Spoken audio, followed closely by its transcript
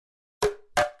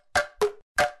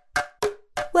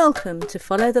Welcome to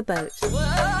Follow the Boat.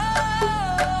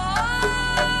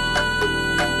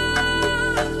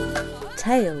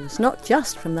 Tales not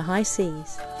just from the high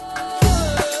seas.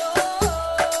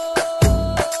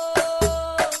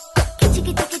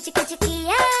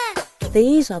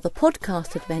 These are the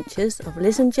podcast adventures of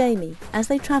Liz and Jamie as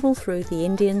they travel through the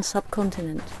Indian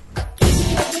subcontinent.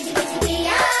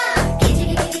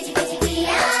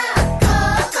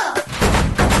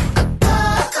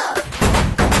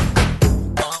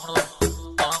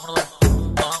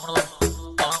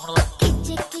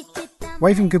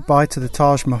 Waving goodbye to the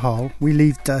Taj Mahal, we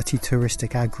leave dirty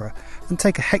touristic Agra and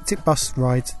take a hectic bus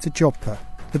ride to Jodhpur,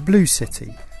 the Blue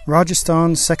City,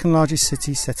 Rajasthan's second largest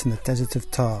city set in the desert of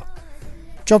Thar.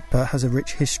 Jodhpur has a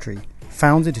rich history,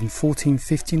 founded in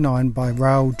 1459 by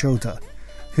Rao Jodha,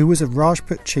 who was a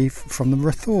Rajput chief from the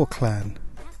Rathore clan.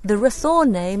 The Rathore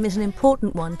name is an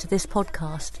important one to this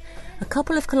podcast. A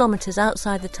couple of kilometres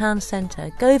outside the town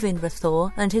centre, Govind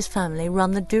Rathore and his family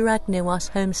run the Durag Niwas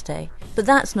homestay, but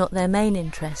that's not their main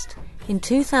interest. In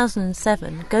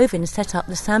 2007, Govind set up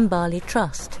the Sambhali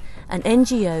Trust, an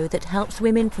NGO that helps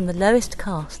women from the lowest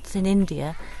castes in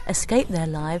India escape their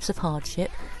lives of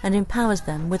hardship and empowers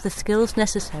them with the skills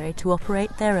necessary to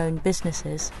operate their own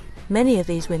businesses. Many of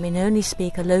these women only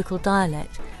speak a local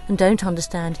dialect and don't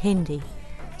understand Hindi,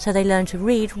 so they learn to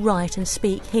read, write and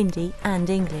speak Hindi and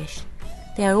English.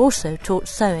 They are also taught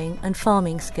sewing and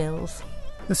farming skills.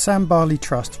 The Sambhali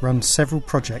Trust runs several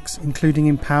projects,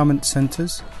 including empowerment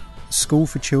centres, a school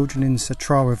for children in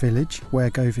Satrawa village, where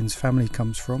Govind's family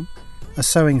comes from, a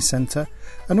sewing centre,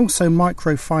 and also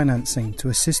microfinancing to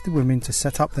assist the women to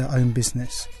set up their own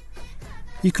business.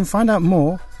 You can find out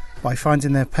more by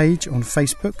finding their page on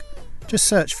Facebook. Just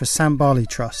search for Sambhali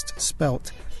Trust,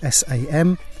 spelt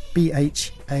Sambhali,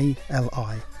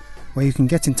 where you can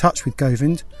get in touch with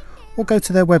Govind, or go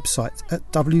to their website at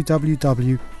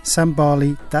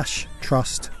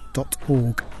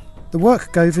www.sambhali-trust.org. The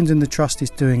work Govind and the Trust is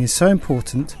doing is so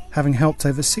important, having helped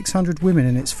over 600 women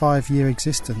in its 5-year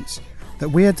existence, that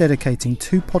we are dedicating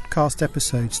 2 podcast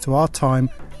episodes to our time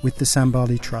with the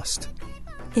Sambhali Trust.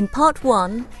 In part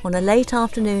 1, on a late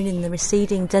afternoon in the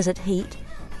receding desert heat,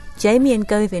 Jamie and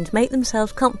Govind make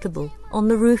themselves comfortable on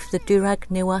the roof of the Durag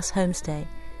Niwas homestay,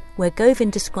 where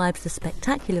Govind describes the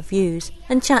spectacular views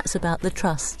and chats about the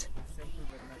trust.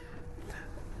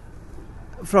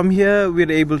 From here,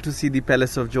 we're able to see the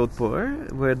palace of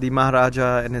Jodhpur, where the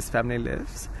Maharaja and his family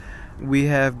lives. We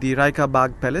have the Raika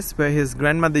Bagh Palace, where his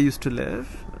grandmother used to live,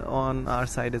 on our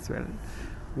side as well.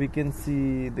 We can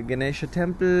see the Ganesha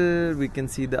temple, we can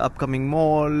see the upcoming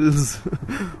malls,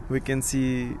 we can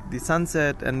see the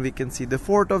sunset, and we can see the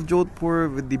fort of Jodhpur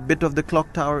with the bit of the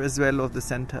clock tower as well of the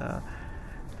centre.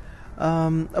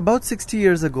 About 60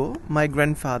 years ago, my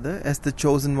grandfather, as the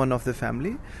chosen one of the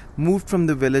family, moved from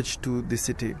the village to the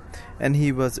city, and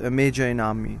he was a major in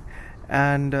army.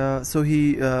 And so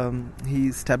he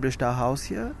established our house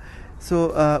here.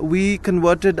 So we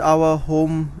converted our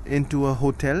home into a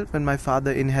hotel when my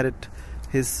father inherited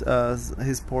his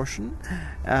portion,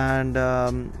 and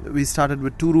we started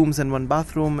with 2 rooms and 1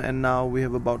 bathroom, and now we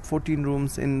have about 14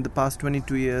 rooms. In the past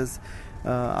 22 years,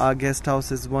 our guest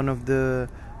house is one of the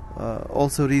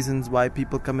also reasons why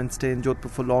people come and stay in Jodhpur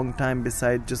for a long time,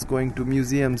 besides just going to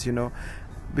museums,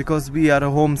 because we are a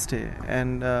homestay,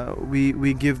 and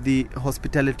we give the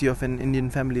hospitality of an Indian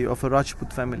family, of a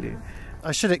Rajput family.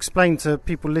 I should explain to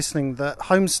people listening that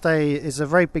homestay is a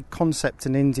very big concept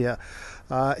in India.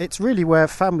 It's really where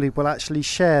family will actually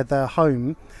share their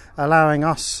home, allowing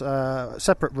us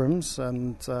separate rooms,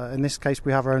 and in this case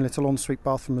we have our own little ensuite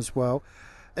bathroom as well.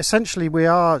 Essentially, we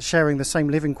are sharing the same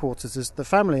living quarters as the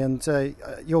family, and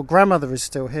your grandmother is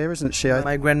still here, isn't she?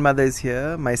 My grandmother is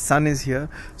here, my son is here,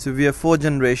 so we are 4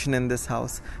 generations in this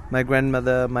house. My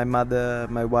grandmother, my mother,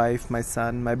 my wife, my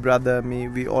son, my brother, me,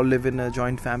 we all live in a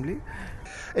joint family.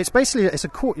 It's a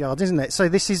courtyard, isn't it? So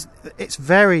it's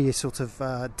very sort of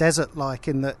desert-like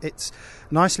in that it's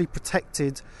nicely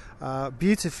protected,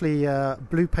 beautifully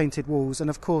blue painted walls, and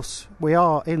of course we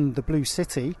are in the Blue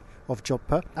City of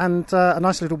Jodhpur, and a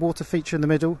nice little water feature in the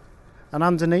middle, and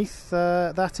underneath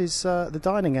that is the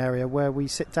dining area where we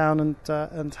sit down and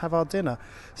have our dinner.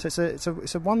 So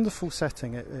it's a wonderful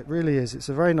setting. It really is. It's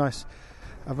a very nice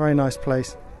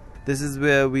place. This is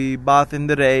where we bath in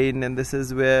the rain, and this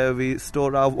is where we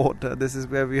store our water. This is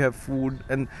where we have food,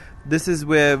 and this is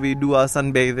where we do our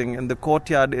sunbathing. And the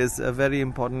courtyard is a very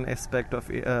important aspect of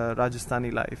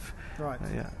Rajasthani life. Right.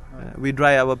 Right. We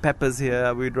dry our peppers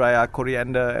here. We dry our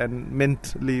coriander and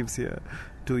mint leaves here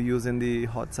to use in the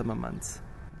hot summer months.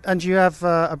 And you have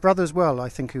a brother as well, I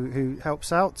think, who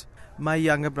helps out. My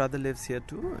younger brother lives here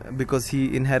too, because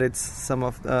he inherits some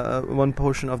of one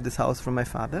portion of this house from my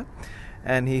father,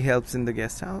 and he helps in the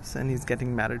guest house, and he's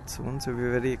getting married soon, so we're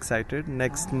very excited.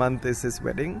 Next month is his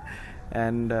wedding,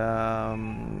 and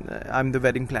I'm the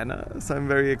wedding planner, so I'm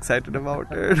very excited about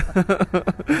it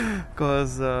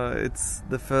because it's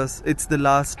the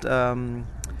last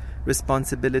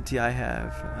responsibility I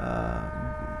have,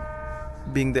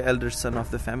 being the elder son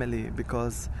of the family,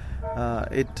 because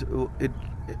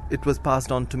it was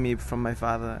passed on to me from my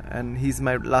father, and he's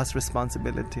my last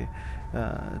responsibility,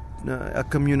 a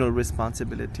communal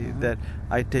responsibility, that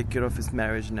I take care of his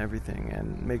marriage and everything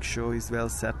and make sure he's well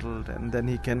settled, and then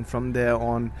he can from there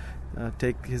on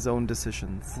take his own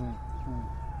decisions.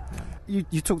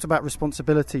 You talked about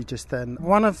responsibility just then.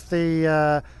 One of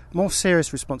the more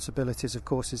serious responsibilities, of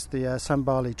course, is the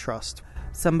Sambhali Trust.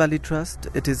 Sambhali Trust,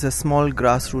 it is a small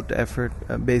grassroots effort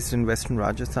based in Western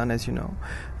Rajasthan, as you know.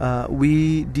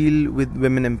 We deal with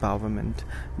women empowerment.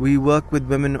 We work with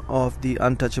women of the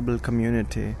untouchable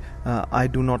community. I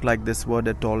do not like this word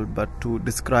at all, but to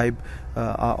describe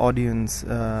our audience,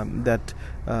 that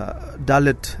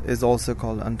Dalit is also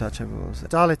called untouchables.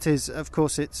 Dalit is, of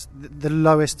course, it's the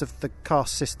lowest of the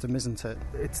caste system, isn't it?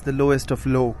 It's the lowest of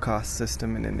low caste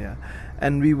system in India.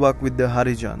 And we work with the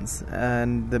Harijans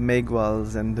and the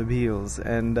Meghwals and the Bhils,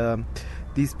 and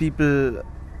these people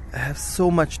have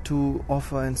so much to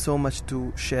offer and so much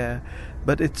to share,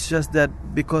 but it's just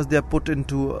that because they are put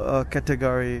into a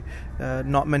category,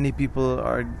 not many people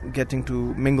are getting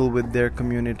to mingle with their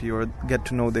community or get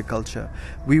to know their culture.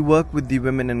 We work with the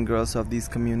women and girls of these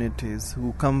communities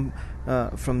who come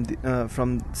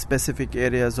from specific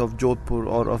areas of Jodhpur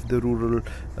or of the rural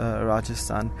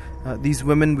Rajasthan. These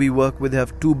women we work with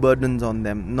have two burdens on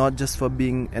them, not just for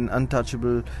being an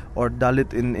untouchable or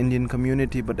Dalit in Indian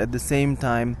community, but at the same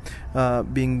time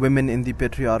being women in the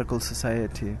patriarchal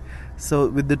society. So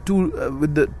with the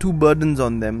two burdens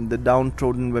on them, the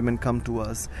downtrodden women come to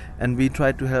us, and we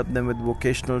try to help them with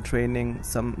vocational training,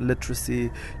 some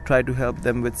literacy, try to help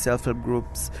them with self-help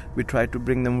groups. We try to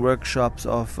bring them workshops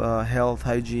of health,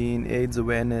 hygiene, AIDS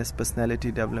awareness,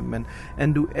 personality development,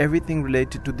 and do everything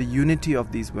related to the unity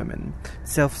of these women,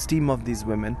 self-esteem of these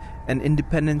women, and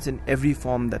independence in every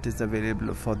form that is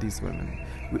available for these women.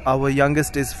 Our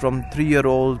youngest is from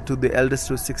 3-year-old to the eldest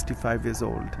to 65 years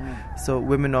old. So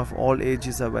women of all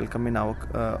ages are welcome in our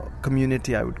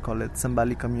community, I would call it,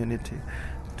 Sambhali community,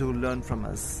 to learn from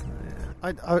us.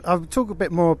 I'll talk a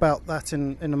bit more about that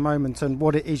in a moment and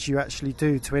what it is you actually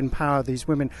do to empower these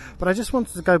women. But I just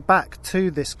wanted to go back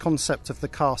to this concept of the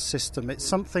caste system. It's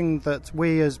something that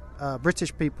we as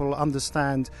British people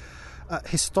understand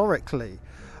historically,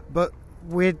 but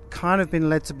we'd kind of been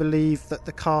led to believe that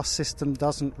the caste system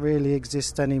doesn't really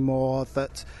exist anymore,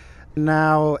 that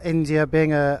now India,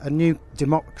 being a new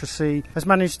democracy, has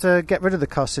managed to get rid of the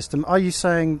caste system. Are you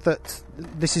saying that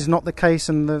this is not the case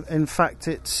and in fact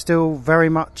it's still very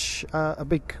much a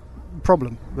big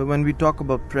problem? But when we talk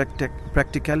about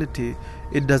practicality,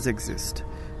 it does exist.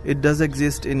 It does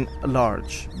exist in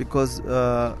large, because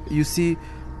you see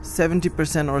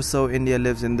 70% or so India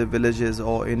lives in the villages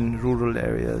or in rural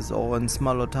areas or in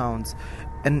smaller towns,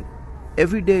 and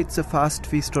every day it's a fast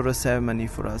feast or a ceremony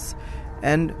for us.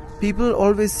 And people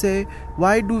always say,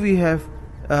 why do we have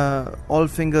all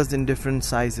fingers in different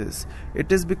sizes?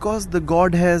 It is because the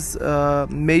God has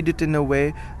made it in a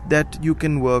way that you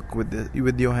can work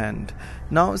with your hand.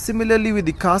 Now, similarly with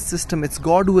the caste system, it's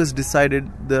God who has decided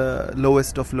the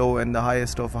lowest of low and the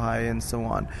highest of high and so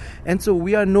on. And so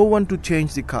we are no one to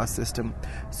change the caste system.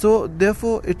 So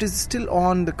therefore, it is still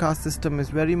on. The caste system is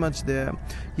very much there.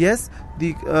 Yes,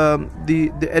 the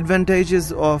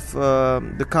advantages of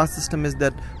the caste system is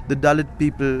that the Dalit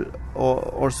people,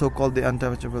 or so-called the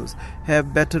untouchables,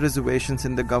 have better reservations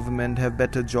in the government, have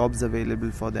better jobs available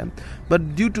for them.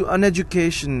 But due to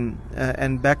uneducation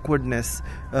and backwardness,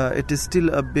 it is still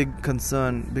a big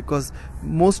concern, because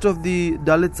most of the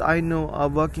Dalits I know are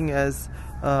working as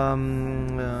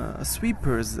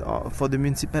sweepers for the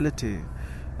municipality.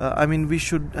 I mean, we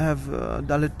should have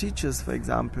Dalit teachers, for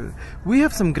example. We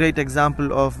have some great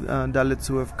example of Dalits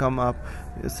who have come up.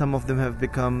 Some of them have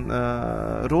become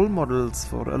role models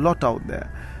for a lot out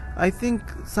there. I think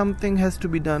something has to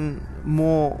be done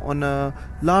more on a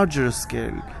larger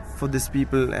scale for these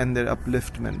people and their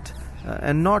upliftment,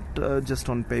 and not just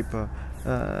on paper.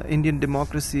 Indian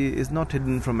democracy is not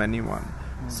hidden from anyone.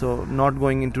 So not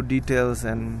going into details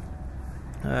and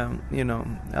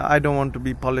I don't want to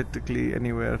be politically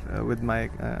anywhere with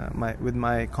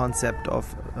my concept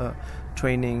of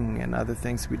training and other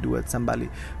things we do at Sambhali.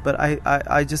 But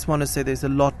I just want to say there's a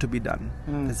lot to be done.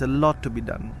 There's a lot to be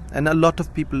done, and a lot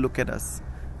of people look at us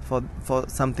for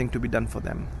something to be done for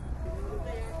them.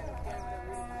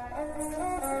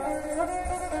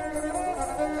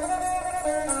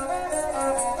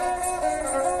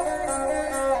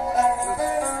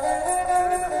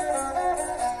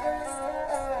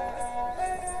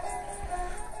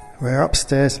 We're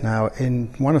upstairs now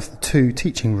in one of the two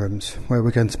teaching rooms where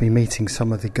we're going to be meeting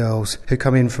some of the girls who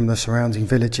come in from the surrounding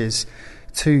villages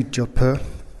to Jodhpur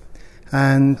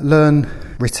and learn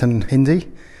written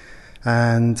Hindi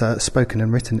and spoken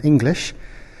and written English,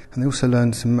 and they also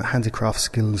learn some handicraft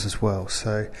skills as well.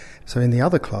 So in the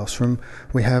other classroom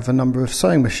we have a number of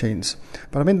sewing machines,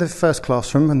 but I'm in the first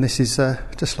classroom, and this is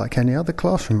just like any other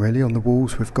classroom really. On the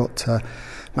walls we've got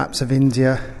maps of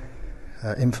India,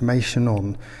 information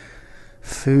on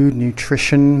food,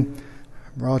 nutrition,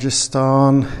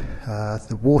 Rajasthan,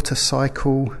 the water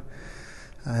cycle,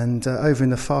 and over in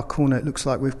the far corner it looks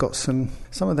like we've got some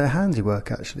of their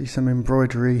handiwork actually, some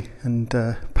embroidery and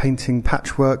painting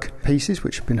patchwork pieces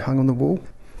which have been hung on the wall.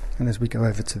 And as we go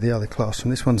over to the other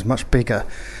classroom, this one's much bigger.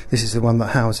 This is the one that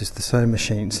houses the sewing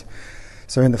machines.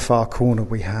 So in the far corner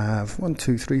we have 1,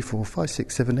 2, 3, 4, 5,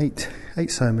 6, 7,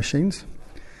 8 sewing machines,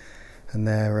 and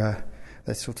they're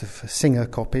sort of Singer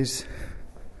copies,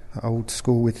 old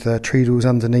school, with treadles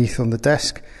underneath on the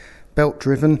desk, belt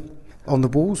driven. On the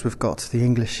walls we've got the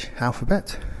English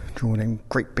alphabet drawn in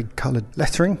great big coloured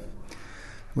lettering.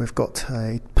 We've got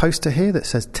a poster here that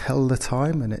says "Tell the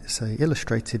Time," and it's a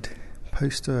illustrated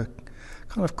poster,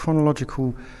 kind of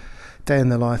chronological day in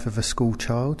the life of a school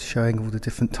child, showing all the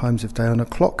different times of day on a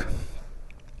clock.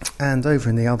 And over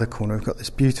in the other corner we've got this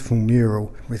beautiful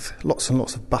mural with lots and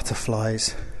lots of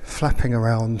butterflies flapping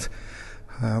around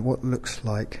what looks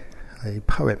like a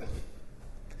poem.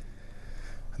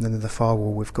 And then at the far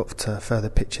wall we've got further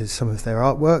pictures, some of their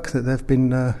artwork that they've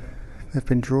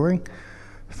been drawing.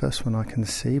 The first one I can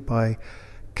see by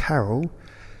Carol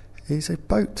is a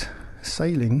boat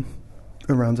sailing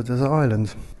around a desert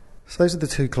island. So those are the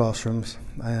two classrooms,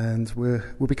 and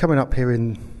we'll be coming up here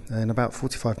in about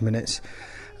 45 minutes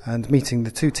and meeting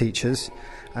the two teachers,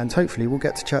 and hopefully we'll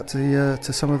get to chat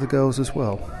to some of the girls as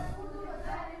well.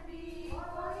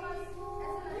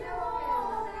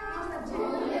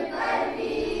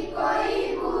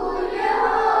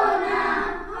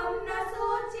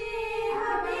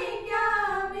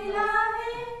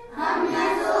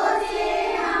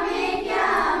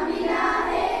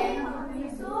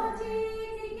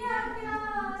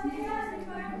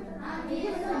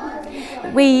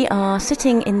 We are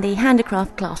sitting in the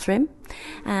handicraft classroom,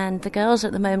 and the girls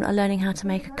at the moment are learning how to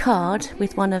make a card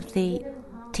with one of the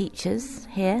teachers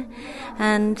here.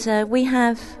 And we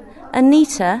have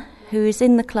Anita, who is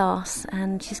in the class,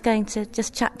 and she's going to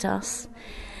just chat to us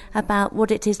about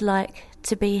what it is like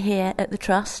to be here at the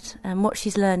Trust and what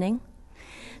she's learning.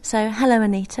 So, hello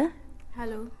Anita.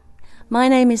 Hello. My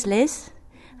name is Liz,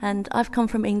 and I've come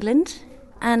from England,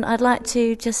 and I'd like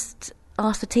to just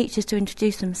ask the teachers to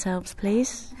introduce themselves,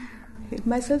 please.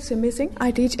 Myself, Simi Singh. I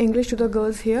teach English to the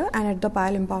girls here and at the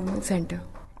Payal Empowerment Center.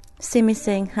 Simi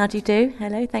Singh, how do you do?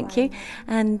 Hello, thank you.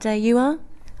 And you are?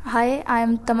 Hi, I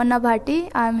am Tamanna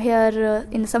Bhati. I am here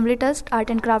in Sambhali Trust,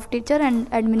 art and craft teacher and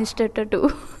administrator too.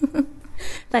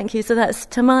 Thank you. So that's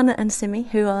Tamanna and Simi,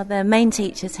 who are the main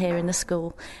teachers here in the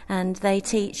school, and they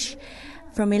teach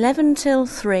from 11 till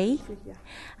 3.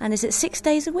 And is it 6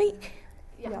 days a week?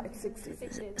 Yeah, it's 6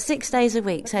 days. 6 days a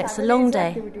week, so it's a long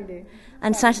day.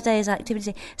 And Saturday is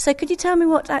activity day. So could you tell me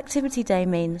what activity day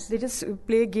means? They just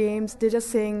play games, they just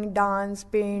sing, dance,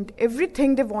 paint,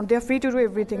 everything they want. They are free to do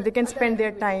everything. They can spend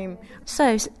their time.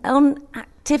 So on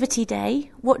activity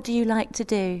day, what do you like to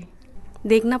do?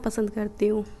 देखना पसंद करती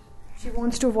हूँ. She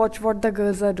wants to watch what the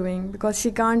girls are doing because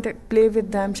she can't play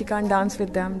with them, she can't dance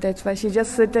with them. That's why she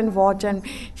just sit and watch, and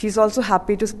she's also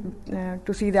happy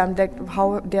to see them, that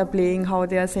how they are playing, how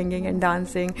they are singing and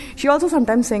dancing. She also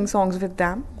sometimes sings songs with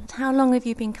them. How long have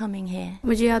you been coming here?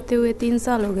 मुझे आते हुए 3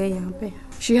 साल हो गए यहाँ पे.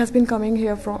 She has been coming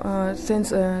here since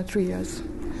 3 years.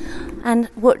 And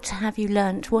what have you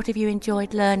learnt? What have you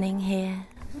enjoyed learning here?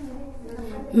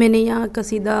 मैंने यहाँ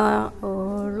कसीदा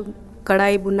और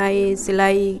कढ़ाई बुनाई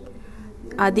सिलाई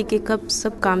आदि के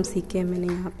सब काम सीखे हैं मैंने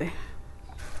यहाँ पे.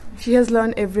 She has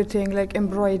learned everything like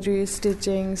embroidery,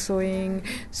 stitching, sewing,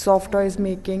 soft toys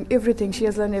making, everything. She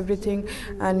has learned everything,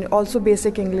 and also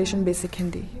basic English and basic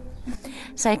Hindi.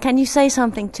 So can you say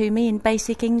something to me in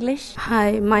basic English?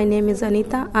 Hi, my name is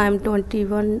Anita. I am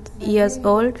 21 years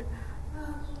old.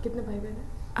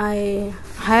 I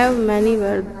have many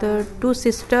brothers, 2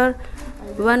 sisters,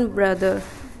 1 brother.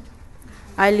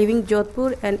 I live in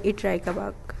Jodhpur and eat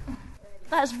Raikabag.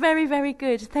 That's very, very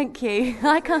good. Thank you.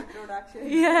 I can't.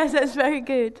 Yes, that's very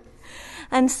good.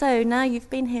 And so now you've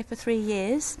been here for 3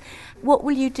 years. What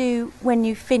will you do when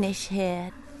you finish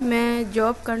here? मैं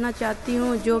job करना चाहती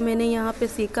हूँ. जो मैंने यहाँ पे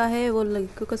सीखा है वो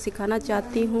लड़कियों को सिखाना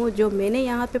चाहती हूँ. जो मैंने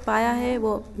यहाँ पे पाया है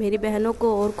वो मेरी बहनों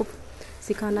को और को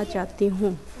सिखाना चाहती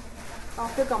हूँ.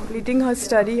 After completing her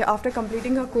study, after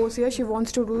completing her course here, she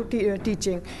wants to do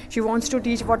teaching. She wants to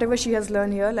teach whatever she has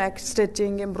learned here, like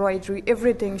stitching, embroidery,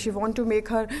 everything. She wants to make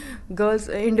her girls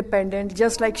independent,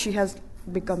 just like she has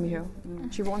become here.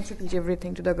 She wants to teach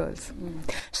everything to the girls.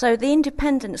 So the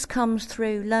independence comes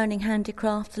through learning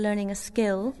handicraft, learning a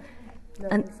skill,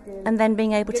 and then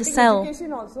being able to sell.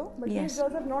 Education also, but Yes. these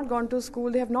girls have not gone to school.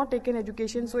 They have not taken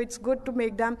education, so it's good to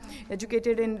make them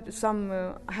educated in some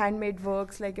handmade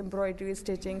works like embroidery,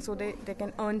 stitching, so they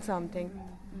can earn something.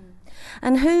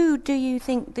 And who do you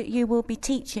think that you will be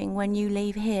teaching when you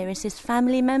leave here? Is this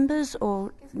family members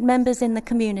or members in the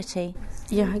community?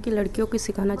 यहाँ की लड़कियों को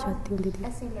सिखाना चाहती हूँ दीदी.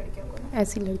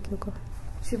 ऐसी लड़कियों को.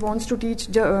 She wants to teach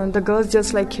the girls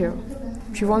just like here.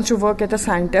 She wants to work at a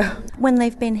center. When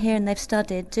they've been here and they've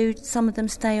studied, do some of them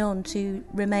stay on to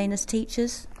remain as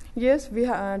teachers? Yes, we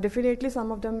definitely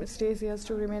some of them stays here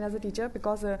to remain as a teacher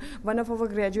because one of our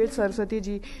graduates, Saraswati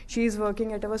ji, she is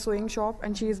working at our sewing shop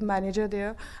and she is manager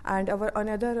there. And our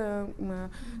another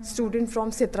student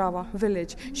from Sitrawa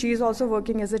village, she is also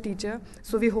working as a teacher.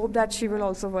 So we hope that she will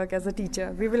also work as a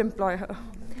teacher. We will employ her.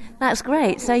 That's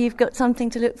great. So you've got something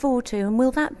to look forward to. And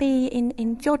will that be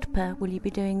in Jodhpur? Will you be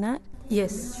doing that?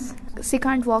 Yes. She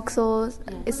can't walk, so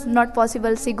it's not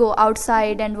possible she go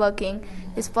outside and working.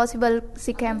 It's possible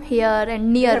she came here and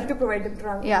We near. have to provide them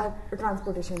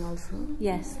transportation also.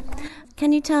 Yes.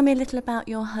 Can you tell me a little about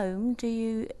your home?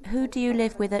 Who do you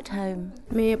live with at home?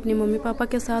 मैं अपनी mummy papa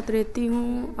के साथ रहती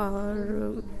हूँ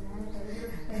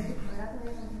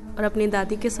और अपनी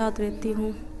दादी के साथ रहती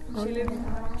हूँ.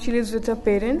 She lives with her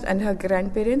parents and her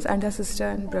grandparents and her sister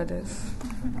and brothers.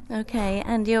 Okay,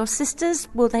 and your sisters,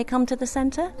 will they come to the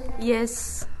centre?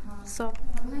 Yes. So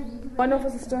One of her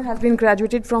sister has been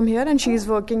graduated from here and she is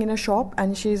working in a shop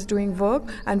and she is doing work,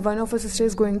 and one of her sister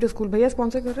is going to school. Bhaiya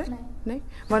sponsor kar rahe hain? Nahin?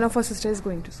 One of her sister is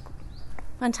going to school.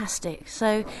 Fantastic.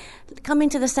 So coming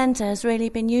to the centre has really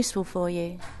been useful for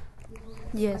you?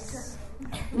 yes.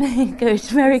 Good,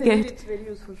 very good. It's very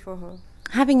useful for her.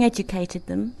 Having educated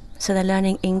them, so they're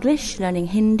learning English, learning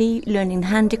Hindi, learning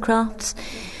handicrafts,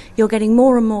 you're getting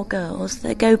more and more girls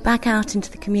that go back out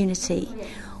into the community.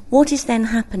 What is then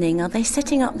happening? Are they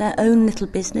setting up their own little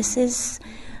businesses?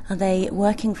 Are they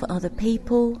working for other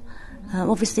people?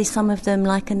 Obviously some of them,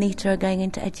 like Anita, are going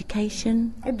into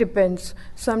education. It depends.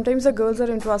 Sometimes the girls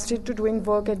are interested to doing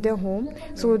work at their home,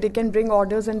 so they can bring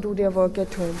orders and do their work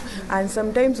at home. And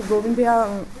sometimes Govind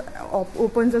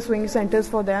opens the swing centers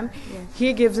for them. Yes.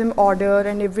 He gives them order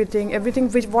and everything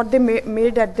which what they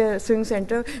made at the swing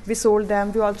center, we sold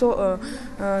them. We also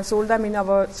sold them in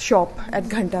our shop at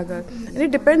Ghantaghar. And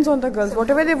it depends on the girls.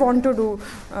 Whatever they want to do,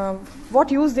 what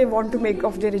use they want to make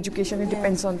of their education, it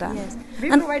depends on that. Yes. We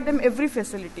provide them every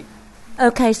facility.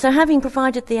 Okay, so having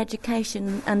provided the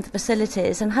education and the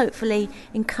facilities and hopefully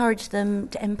encourage them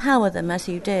to empower them as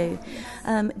you do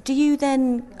you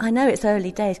then, I know it's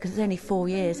early days because it's only 4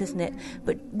 years, isn't it,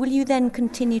 but will you then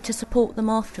continue to support them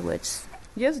afterwards?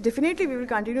 Yes, definitely we will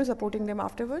continue supporting them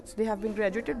afterwards. They have been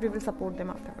graduated, we will support them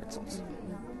afterwards also.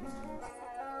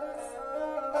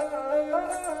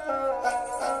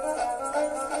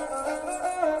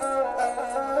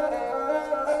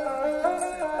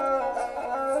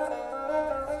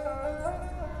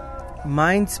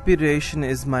 My inspiration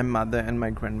is my mother and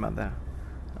my grandmother.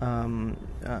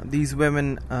 These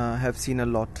women have seen a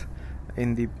lot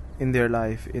in their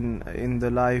life, in the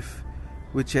life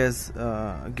which has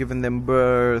given them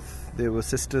birth. They were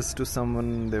sisters to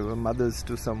someone, they were mothers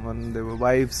to someone, they were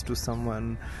wives to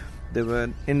someone, they were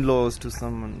in-laws to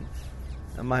someone.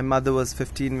 My mother was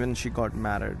 15 when she got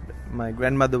married. My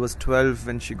grandmother was 12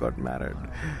 when she got married.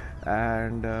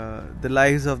 And the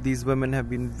lives of these women have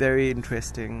been very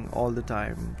interesting all the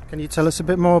time. Can you tell us a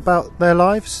bit more about their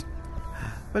lives?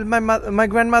 Well, my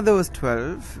grandmother was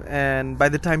 12, and by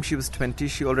the time she was 20,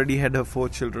 she already had her 4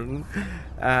 children,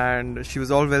 and she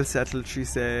was all well settled, she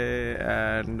say.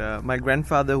 And my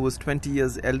grandfather, who was 20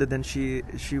 years elder than she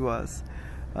was,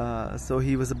 so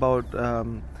he was about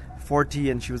 40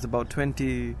 and she was about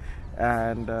 20,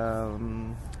 and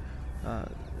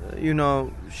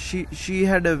she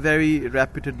had a very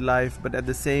reputed life, but at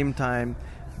the same time,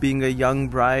 being a young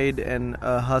bride and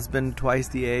a husband twice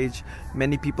the age,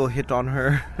 many people hit on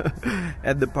her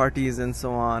at the parties and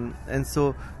so on. And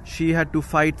so she had to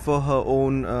fight for her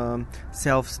own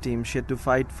self-esteem. She had to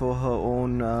fight for her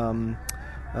own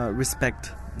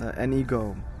respect and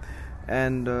ego.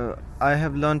 and I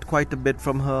have learned quite a bit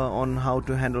from her on how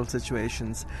to handle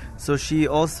situations. So she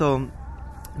also,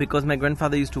 because my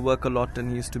grandfather used to work a lot and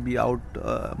he used to be out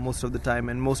most of the time,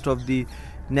 and most of the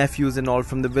nephews and all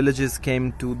from the villages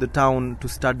came to the town to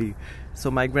study. So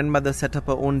my grandmother set up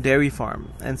her own dairy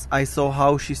farm, and I saw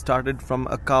how she started from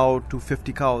a cow to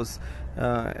 50 cows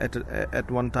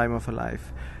at one time of her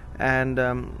life. And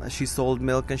she sold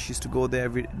milk, and she used to go there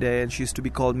every day, and she used to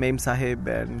be called Mem Sahib,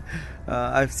 and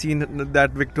I've seen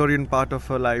that Victorian part of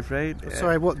her life, right?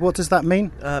 Sorry, what does that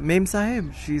mean? Mem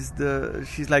Sahib, she's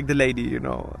like the lady, you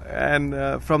know.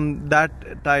 And from that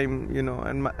time, you know,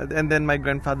 and then my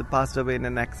grandfather passed away in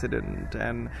an accident,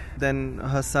 and then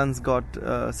her sons got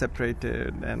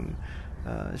separated, and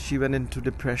she went into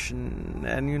depression,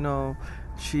 and you know,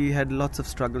 she had lots of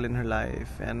struggle in her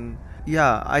life. And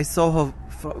yeah, I saw her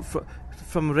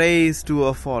from raise to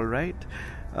a fall, right?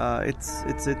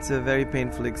 It's a very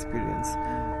painful experience.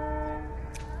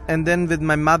 And then with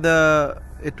my mother,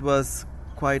 it was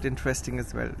quite interesting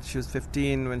as well. She was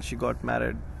 15 when she got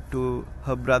married to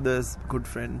her brother's good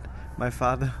friend, my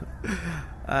father.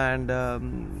 And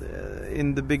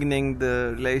in the beginning,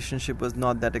 the relationship was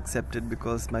not that accepted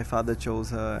because my father chose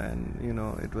her, and you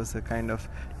know, it was a kind of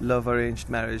love arranged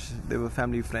marriage. They were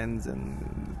family friends,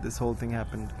 and this whole thing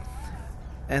happened.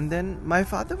 And then my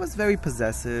father was very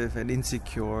possessive and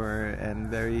insecure, and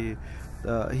very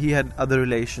he had other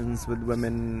relations with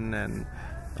women and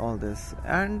all this.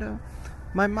 And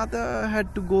my mother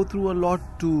had to go through a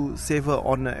lot to save her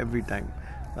honor every time.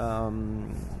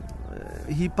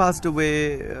 He passed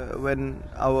away when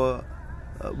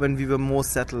we were more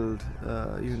settled,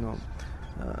 you know.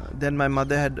 Then my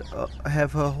mother had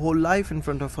have her whole life in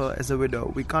front of her as a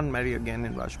widow. We can't marry again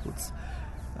in Rajputs.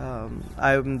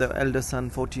 I am the elder son,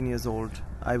 14 years old.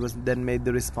 I was then made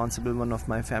the responsible one of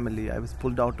my family. I was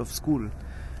pulled out of school,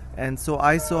 and so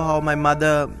I saw how my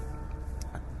mother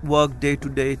worked day to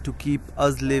day to keep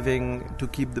us living, to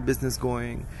keep the business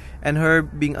going, and her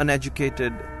being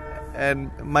uneducated.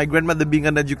 And my grandmother being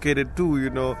uneducated too, you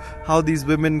know, how these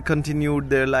women continued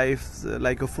their lives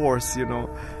like a force, you know.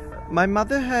 My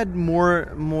mother had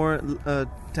more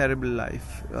terrible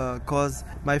life because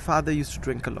my father used to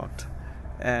drink a lot,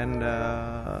 and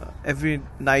every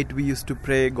night we used to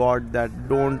pray God that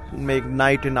don't make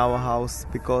night in our house,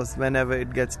 because whenever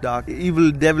it gets dark,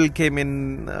 evil devil came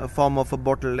in form of a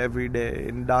bottle every day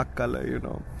in dark color, you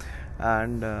know,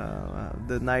 and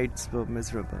the nights were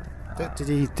miserable.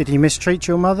 Did he mistreat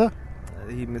your mother?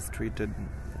 He mistreated.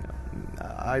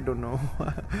 I don't know.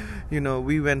 You know,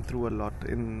 we went through a lot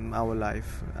in our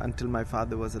life until my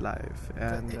father was alive,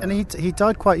 and he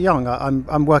died quite young.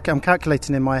 I'm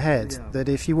calculating in my head that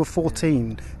if you were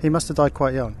 14, he must have died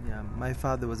quite young. Yeah, my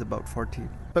father was about 14.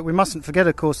 But we mustn't forget,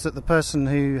 of course, that the person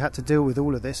who had to deal with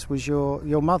all of this was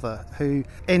your mother, who,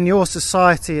 in your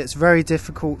society, it's very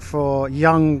difficult for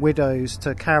young widows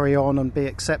to carry on and be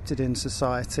accepted in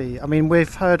society. I mean,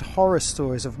 we've heard horror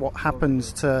stories of what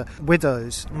happens to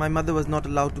widows. My mother was not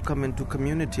allowed to come into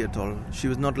community at all. She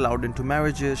was not allowed into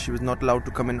marriages. She was not allowed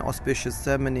to come in auspicious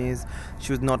ceremonies.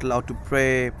 She was not allowed to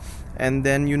pray. And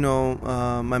then, you know,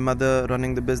 my mother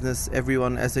running the business,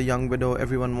 everyone, as a young widow,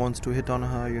 everyone wants to hit on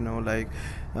her, you know, like,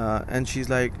 and she's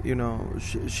like, you know,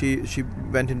 she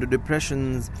went into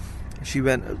depressions.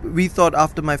 We thought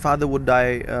after my father would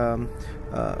die,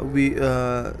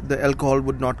 the alcohol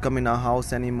would not come in our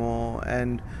house anymore,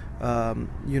 and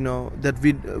you know, that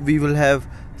we will have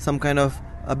some kind of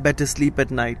a better sleep at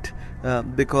night,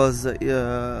 because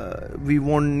we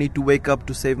won't need to wake up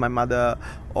to save my mother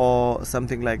or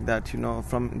something like that, you know,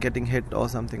 from getting hit or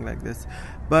something like this.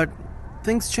 But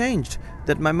things changed,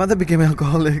 that my mother became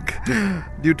alcoholic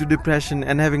due to depression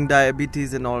and having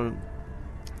diabetes and all.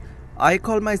 I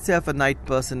call myself a night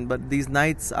person, but these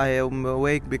nights I am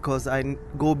awake because I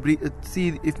go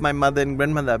see if my mother and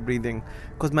grandmother are breathing,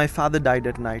 because my father died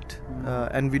at night,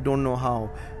 and we don't know how.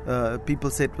 People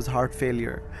say it was heart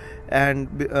failure, and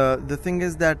the thing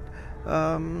is that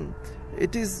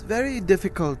it is very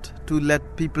difficult to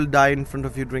let people die in front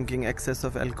of you drinking excess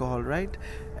of alcohol, right?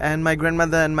 And my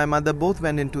grandmother and my mother both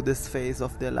went into this phase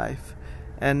of their life,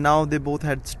 and now they both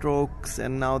had strokes,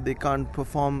 and now they can't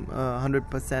perform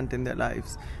 100% in their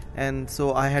lives. And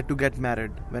so I had to get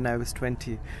married when I was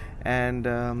 20, and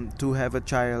to have a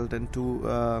child, and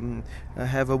to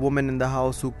have a woman in the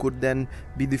house who could then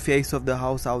be the face of the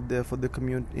house out there for the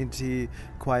community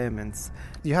requirements.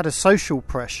 You had a social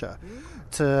pressure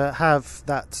to have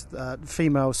that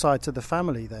female side to the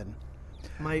family then.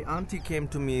 My auntie came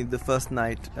to me the first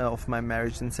night of my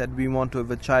marriage and said, we want to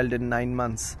have a child in 9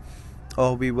 months,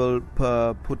 or we will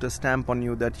put a stamp on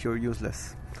you that you're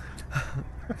useless.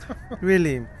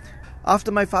 Really.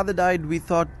 After my father died, we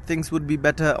thought things would be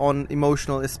better on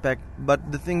emotional aspect.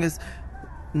 But the thing is,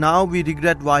 now we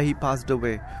regret why he passed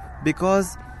away.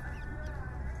 Because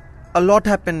a lot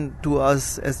happened to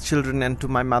us as children and to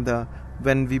my mother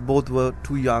when we both were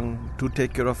too young to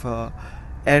take care of her.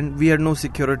 And we had no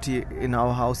security in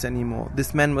our house anymore.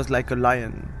 This man was like a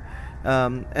lion.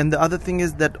 And the other thing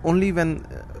is that only when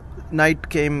night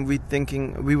came, we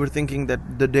were thinking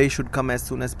that the day should come as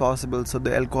soon as possible, so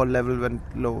the alcohol level went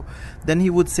low. Then he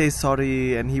would say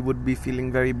sorry, and he would be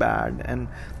feeling very bad, and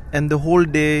the whole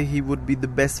day he would be the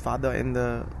best father in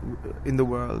the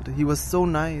world. He was so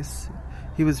nice.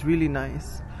 He was really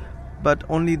nice. But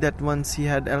only that once he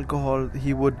had alcohol,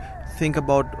 he would think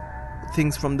about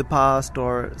things from the past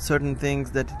or certain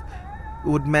things that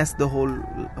would mess the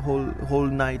whole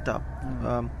night up.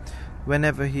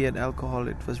 Whenever he had alcohol,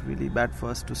 it was really bad for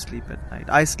us to sleep at night.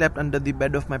 I slept under the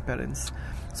bed of my parents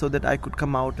so that I could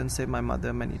come out and save my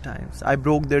mother many times. I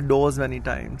broke their doors many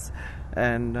times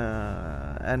and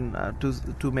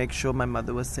to make sure my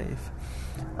mother was safe.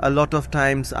 A lot of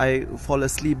times I fall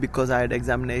asleep because I had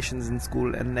examinations in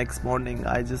school, and next morning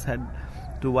I just had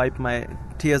to wipe my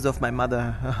tears off my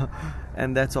mother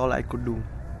and that's all I could do.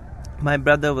 My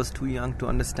brother was too young to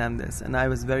understand this, and I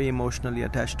was very emotionally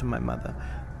attached to my mother,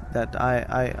 that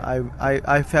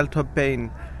I felt her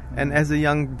pain, and as a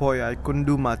young boy I couldn't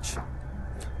do much.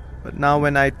 But now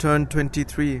when I turned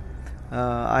 23,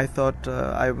 I thought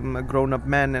I'm a grown-up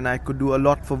man and I could do a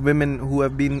lot for women who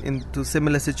have been into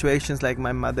similar situations like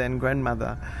my mother and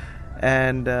grandmother.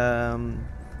 And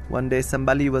one day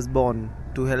Sambhali was born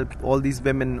to help all these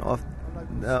women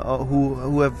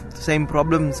who have the same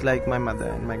problems like my mother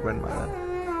and my grandmother.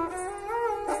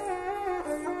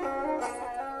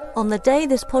 On the day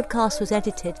this podcast was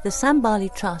edited, the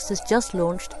Sambhali Trust has just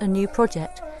launched a new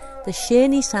project, the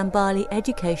Shirni Sambhali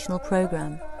Educational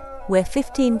Programme, where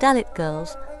 15 Dalit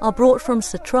girls are brought from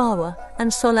Satrawa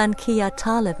and Solankiya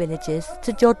Tala villages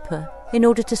to Jodhpur in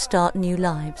order to start new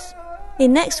lives.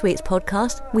 In next week's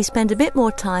podcast, we spend a bit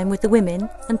more time with the women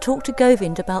and talk to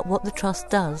Govind about what the Trust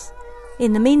does.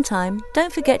 In the meantime,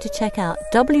 don't forget to check out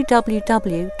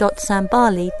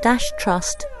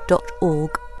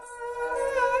www.sambhali-trust.org.